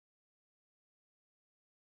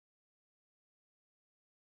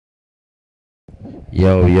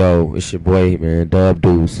Yo, it's your boy, man,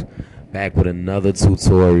 doubduce, back with another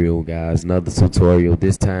tutorial, guys. Another tutorial.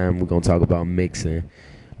 This time we're gonna talk about mixing.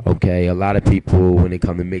 Okay, a lot of people, when it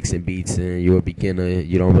comes to mixing beats and you're a beginner,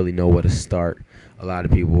 you don't really know where to start. A lot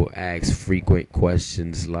of people ask frequent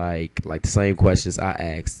questions like the same questions I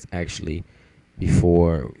asked actually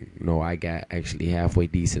before I got actually halfway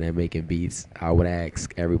decent at making beats. I would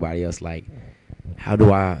ask everybody else, like, how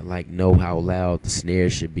do I know how loud the snare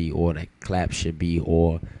should be or the clap should be,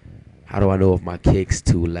 or how do I know if my kick's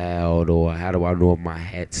too loud, or how do I know if my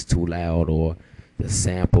hat's too loud, or the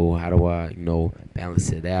sample, how do I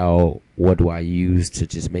balance it out? What do I use to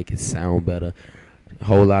just make it sound better? A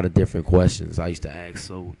whole lot of different questions I used to ask.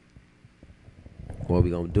 So what we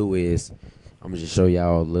gonna do is I'm gonna just show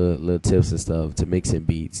y'all little tips and stuff to mixing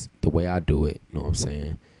beats the way I do it. You know what I'm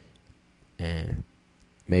saying? And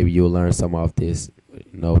maybe you'll learn some off this.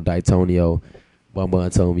 Ditonio Bun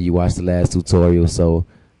told me you watched the last tutorial, so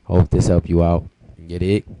hope this help you out. Get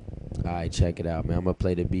it? Alright, check it out, man. I'm gonna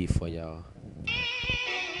play the beat for y'all.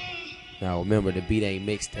 Now remember, the beat ain't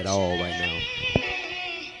mixed at all right now.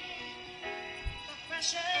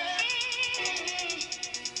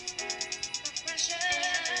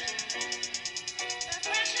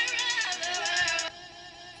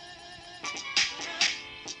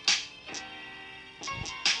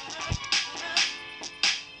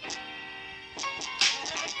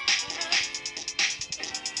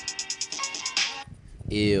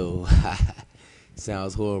 Ew.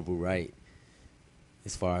 Sounds horrible, right?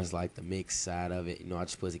 As far as like the mix side of it, I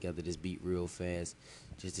just put together this beat real fast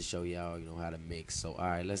just to show y'all, how to mix. So,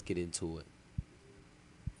 alright, let's get into it.